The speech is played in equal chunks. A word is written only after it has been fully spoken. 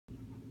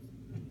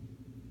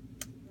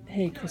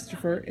Hey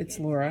Christopher, it's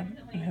Laura.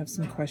 I have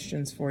some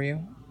questions for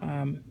you.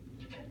 I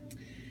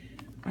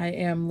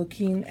am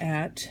looking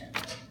at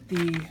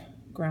the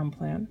ground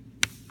plan,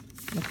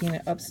 looking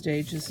at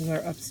upstage. This is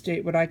our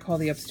upstage, what I call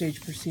the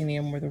upstage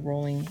proscenium, where the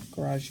rolling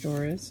garage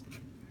door is.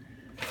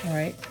 All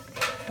right,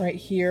 right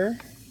here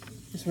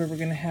is where we're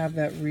going to have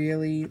that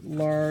really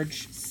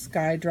large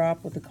sky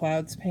drop with the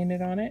clouds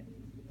painted on it.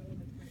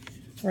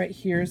 Right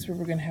here is where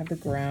we're going to have the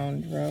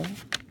ground row,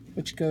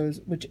 which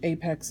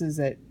apexes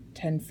at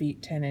 10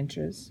 feet 10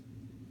 inches.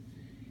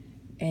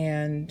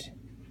 And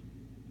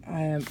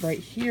right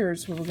here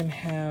is where we're going to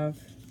have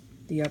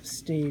the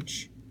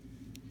upstage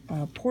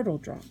portal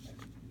drop.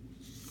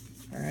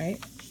 All right,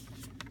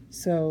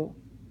 so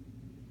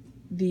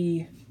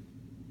the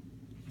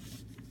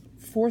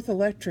fourth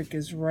electric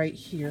is right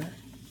here,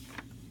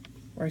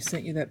 where I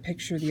sent you that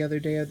picture the other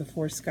day of the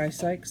 4 sky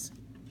sykes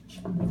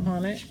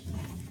on it.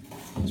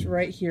 It's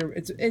right here.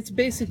 It's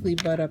basically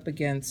butt up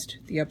against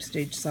the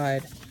upstage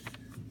side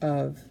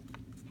of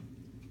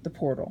the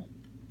portal,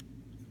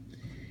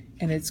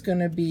 and it's going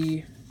to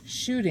be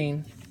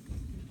shooting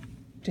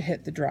to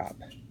hit the drop,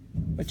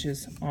 which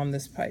is on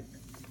this pipe.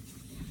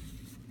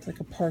 It's like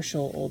a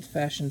partial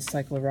old-fashioned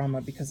cyclorama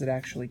because it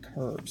actually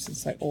curves.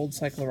 It's like old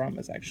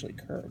cycloramas actually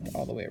curved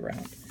all the way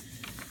around,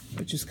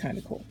 which is kind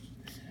of cool.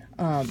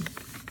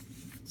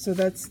 So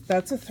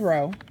that's a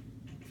throw,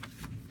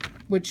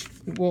 which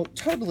will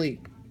totally,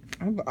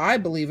 I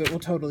believe it will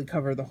totally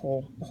cover the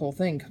whole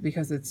thing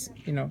because it's,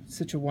 you know,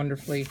 such a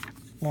wonderfully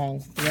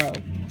long row.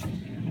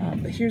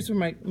 But here's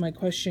where my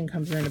question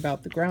comes in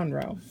about the ground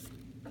row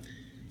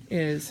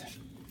is,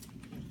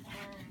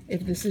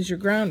 if this is your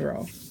ground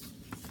row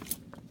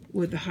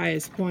with the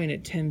highest point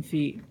at 10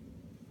 feet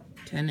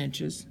 10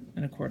 inches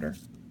and a quarter,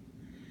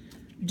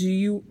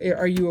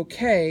 are you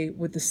okay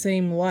with the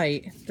same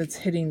light that's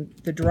hitting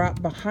the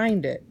drop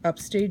behind it,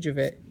 upstage of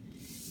it,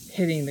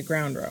 hitting the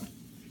ground row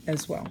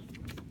as well?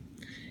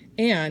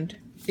 And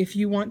if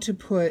you want to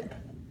put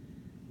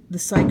the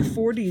Psych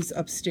 40s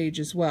upstage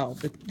as well,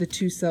 the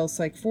 2-cell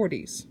Psych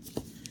 40s,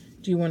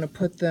 do you want to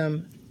put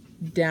them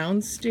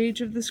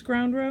downstage of this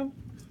ground row,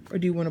 or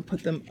do you want to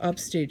put them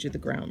upstage of the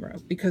ground row?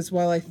 Because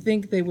while I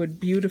think they would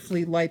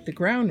beautifully light the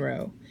ground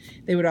row,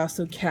 they would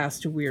also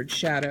cast a weird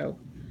shadow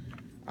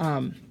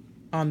on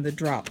the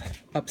drop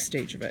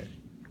upstage of it.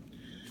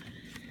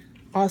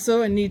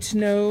 Also, I need to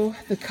know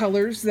the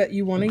colors that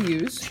you want to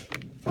use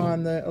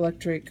on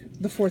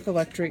the fourth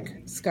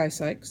electric sky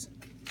sykes.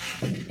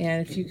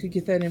 And if you could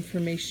get that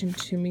information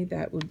to me,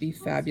 that would be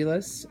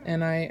fabulous.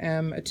 And I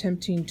am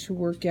attempting to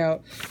work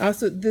out.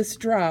 Also, this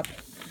drop,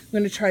 I'm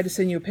going to try to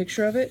send you a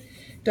picture of it.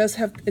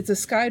 It's a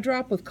sky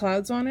drop with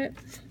clouds on it.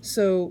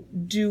 So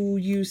do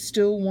you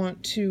still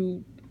want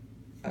to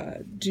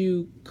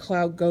do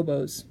cloud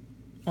gobos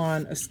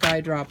on a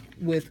sky drop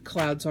with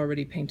clouds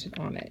already painted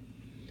on it?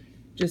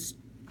 Just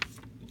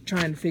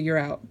trying to figure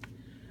out.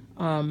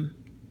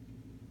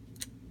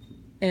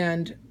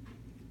 And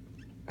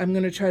I'm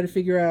going to try to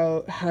figure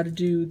out how to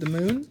do the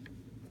moon,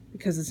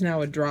 because it's now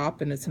a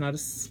drop and it's not a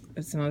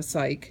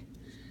psych.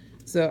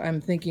 So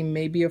I'm thinking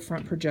maybe a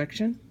front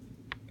projection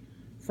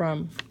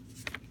from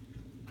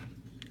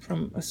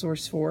a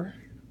source 4.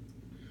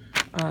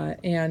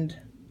 And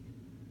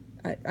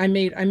I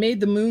made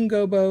the moon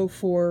gobo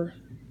for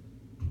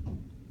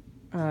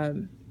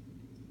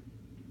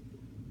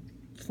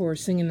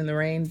Singing in the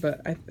Rain,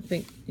 but I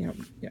think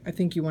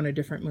you want a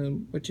different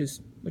moon, which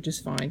is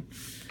fine.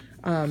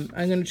 I'm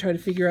going to try to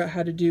figure out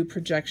how to do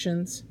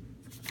projections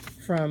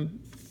from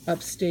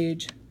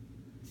upstage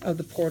of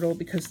the portal,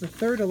 because the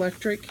third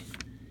electric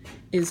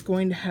is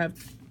going to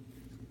have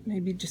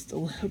maybe just a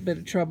little bit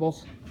of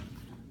trouble,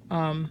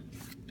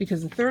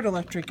 because the third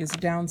electric is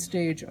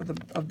downstage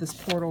of this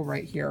portal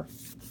right here,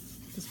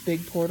 this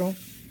big portal,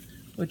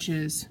 which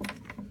is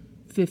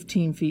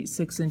 15 feet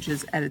 6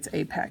 inches at its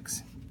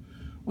apex,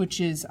 which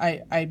is,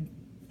 I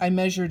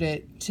measured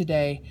it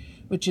today,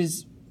 which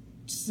is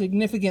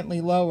significantly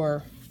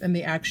lower than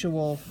the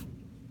actual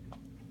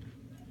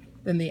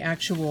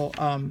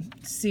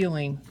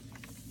ceiling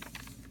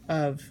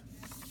of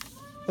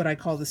what I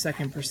call the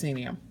second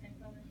proscenium.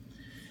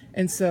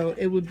 And so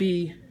it would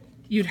be,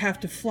 you'd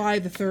have to fly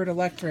the third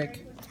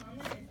electric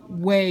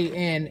way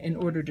in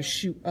order to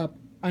shoot up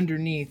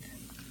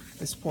underneath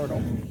this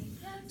portal.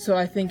 So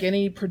I think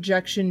any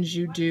projections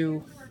you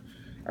do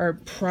are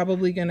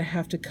probably going to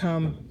have to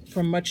come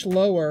from much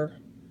lower,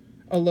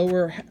 a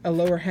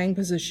lower hang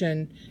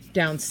position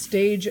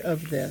downstage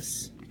of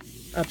this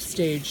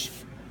upstage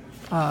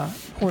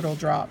portal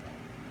drop,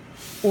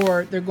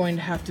 or they're going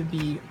to have to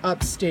be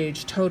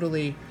upstage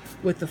totally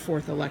with the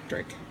fourth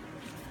electric.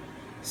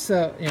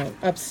 So,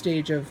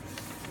 upstage of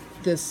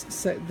this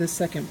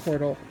second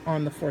portal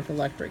on the fourth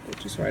electric,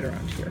 which is right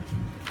around here.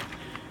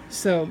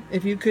 So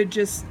if you could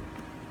just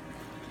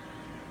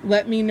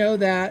let me know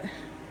that.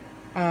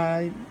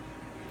 I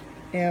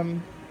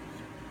am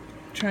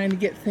trying to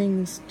get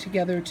things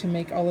together to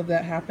make all of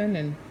that happen,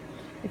 and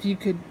if you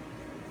could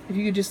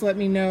just let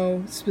me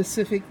know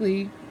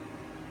specifically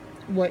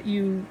what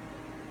you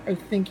are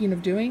thinking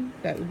of doing,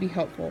 that would be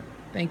helpful.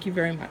 Thank you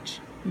very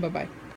much. Bye-bye.